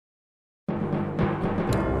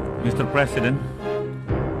Mr. President,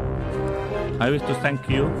 I wish to thank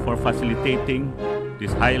you for facilitating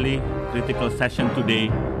this highly critical session today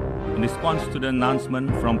in response to the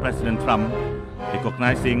announcement from President Trump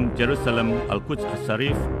recognizing Jerusalem Al-Quds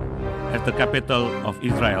Al-Sharif as the capital of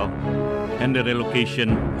Israel and the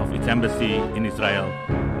relocation of its embassy in Israel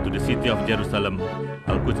to the city of Jerusalem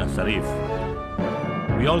Al-Quds Al-Sharif.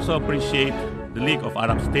 We also appreciate the League of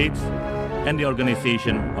Arab States and the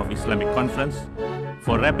Organization of Islamic Conference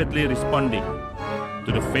for rapidly responding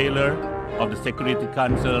to the failure of the Security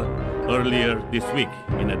Council earlier this week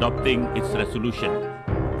in adopting its resolution.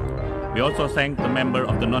 We also thank the members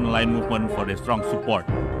of the Non-Aligned Movement for their strong support.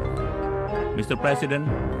 Mr. President,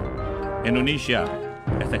 Indonesia,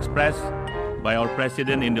 as expressed by our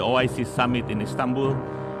President in the OIC Summit in Istanbul,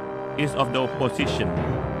 is of the opposition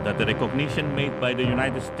that the recognition made by the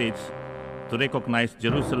United States to recognize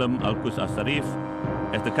Jerusalem Al-Quds Al-Sharif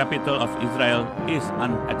as the capital of Israel is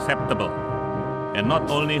unacceptable and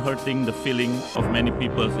not only hurting the feeling of many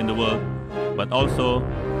peoples in the world, but also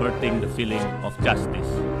hurting the feeling of justice.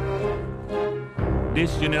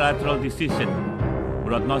 This unilateral decision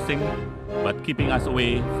brought nothing but keeping us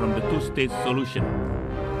away from the two-state solution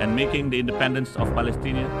and making the independence of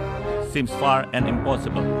Palestine seems far and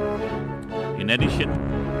impossible. In addition,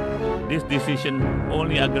 this decision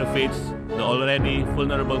only aggravates the already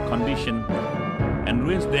vulnerable condition and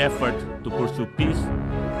ruins the effort to pursue peace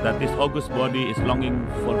that this august body is longing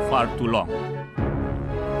for far too long.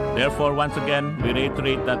 Therefore, once again, we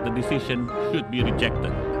reiterate that the decision should be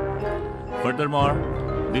rejected. Furthermore,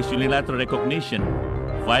 this unilateral recognition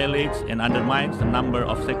violates and undermines a number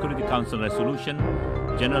of Security Council resolutions,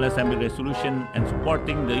 General Assembly resolution, and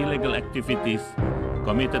supporting the illegal activities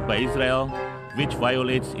committed by Israel, which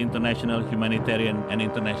violates international humanitarian and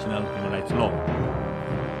international human rights law.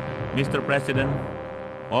 Mr. President,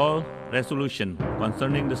 all resolutions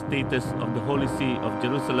concerning the status of the Holy See of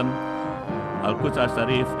Jerusalem, Al-Quds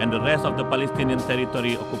Al-Sharif, and the rest of the Palestinian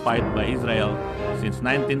territory occupied by Israel since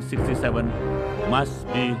 1967 must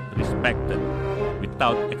be respected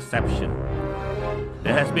without exception.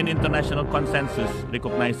 There has been international consensus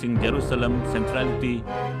recognizing Jerusalem's centrality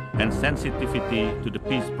and sensitivity to the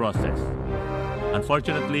peace process.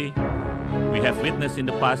 Unfortunately, we have witnessed in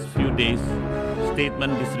the past few days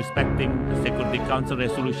statements disrespecting the Security Council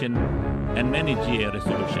resolution and many GA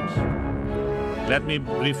resolutions. Let me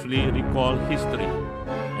briefly recall history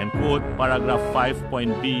and quote paragraph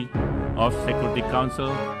 5.b of Security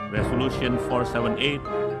Council Resolution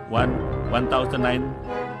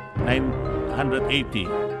 478/1980,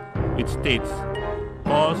 which states,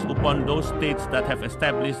 calls upon those states that have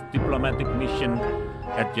established diplomatic mission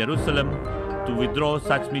at Jerusalem to withdraw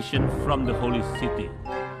such mission from the Holy City.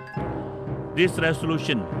 This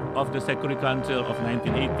resolution of the Security Council of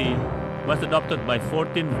 1980 was adopted by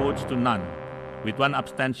 14 votes to none, with one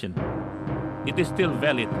abstention. It is still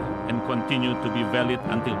valid and continue to be valid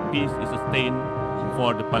until peace is sustained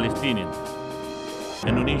for the Palestinians.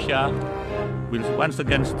 Indonesia will once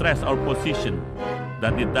again stress our position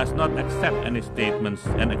that it does not accept any statements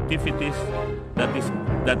and activities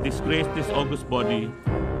that disgrace this august body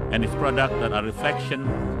and its product that are reflection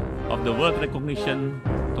of the world recognition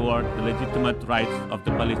toward the legitimate rights of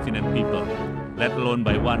the Palestinian people, let alone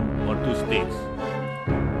by one or two states.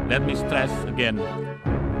 Let me stress again,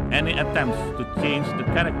 any attempts to change the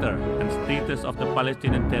character and status of the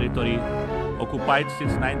Palestinian territory occupied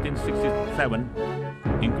since 1967,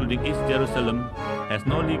 including East Jerusalem, has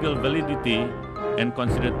no legal validity and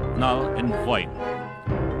considered null and void.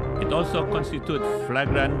 It also constitutes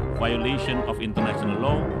flagrant violation of international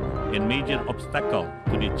law and major obstacle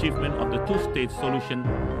to the achievement of the two-state solution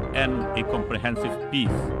and a comprehensive peace.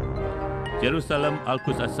 Jerusalem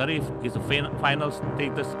Al-Quds Al-Sharif is a final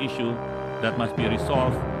status issue that must be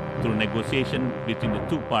resolved through negotiation between the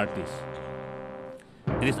two parties.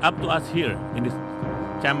 It is up to us here in this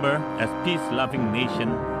chamber as peace-loving nation,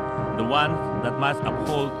 the ones that must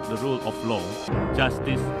uphold the rule of law,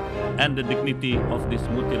 justice, and the dignity of this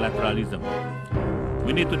multilateralism.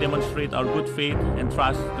 We need to demonstrate our good faith and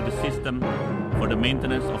trust to the system for the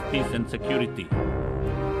maintenance of peace and security.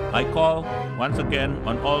 I call once again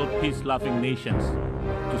on all peace-loving nations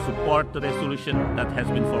to support the resolution that has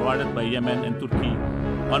been forwarded by Yemen and Turkey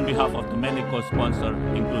on behalf of the many co-sponsors,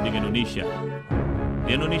 including Indonesia.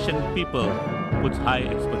 The Indonesian people puts high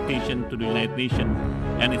expectation to the United Nations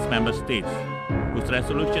and its member states, whose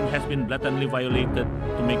resolution has been blatantly violated,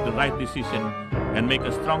 to make the right decision and make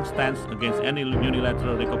a strong stance against any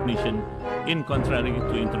unilateral recognition in contrary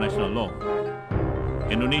to international law.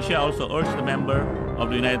 Indonesia also urged the member of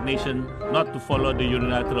the United Nations not to follow the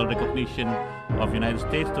unilateral recognition of the United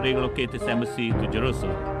States to relocate its embassy to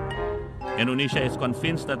Jerusalem. Indonesia is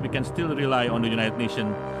convinced that we can still rely on the United Nations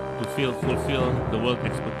to fulfill the world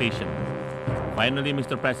expectation. Finally,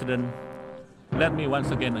 Mr. President, let me once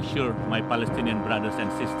again assure my Palestinian brothers and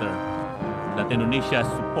sisters that Indonesia's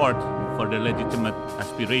support for the legitimate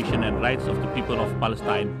aspiration and rights of the people of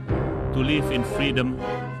Palestine to live in freedom,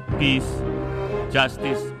 peace,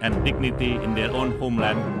 justice, and dignity in their own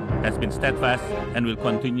homeland has been steadfast and will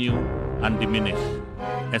continue undiminished.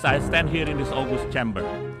 As I stand here in this august chamber,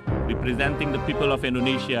 representing the people of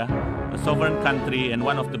Indonesia, a sovereign country and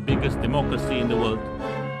one of the biggest democracies in the world,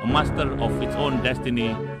 a master of its own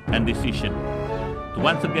destiny and decision, to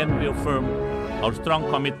once again reaffirm our strong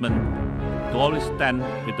commitment to always stand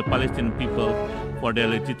with the Palestinian people for their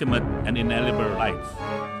legitimate and inalienable rights.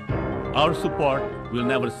 Our support will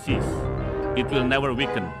never cease. It will never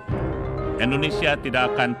weaken. Indonesia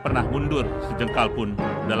tidak akan pernah mundur sejengkal pun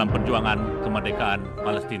dalam perjuangan kemerdekaan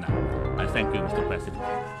Palestina. I thank you, Mr. President.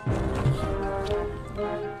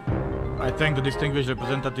 I thank the distinguished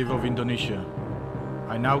representative of Indonesia.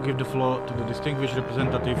 I now give the floor to the distinguished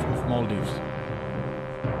representative of Maldives.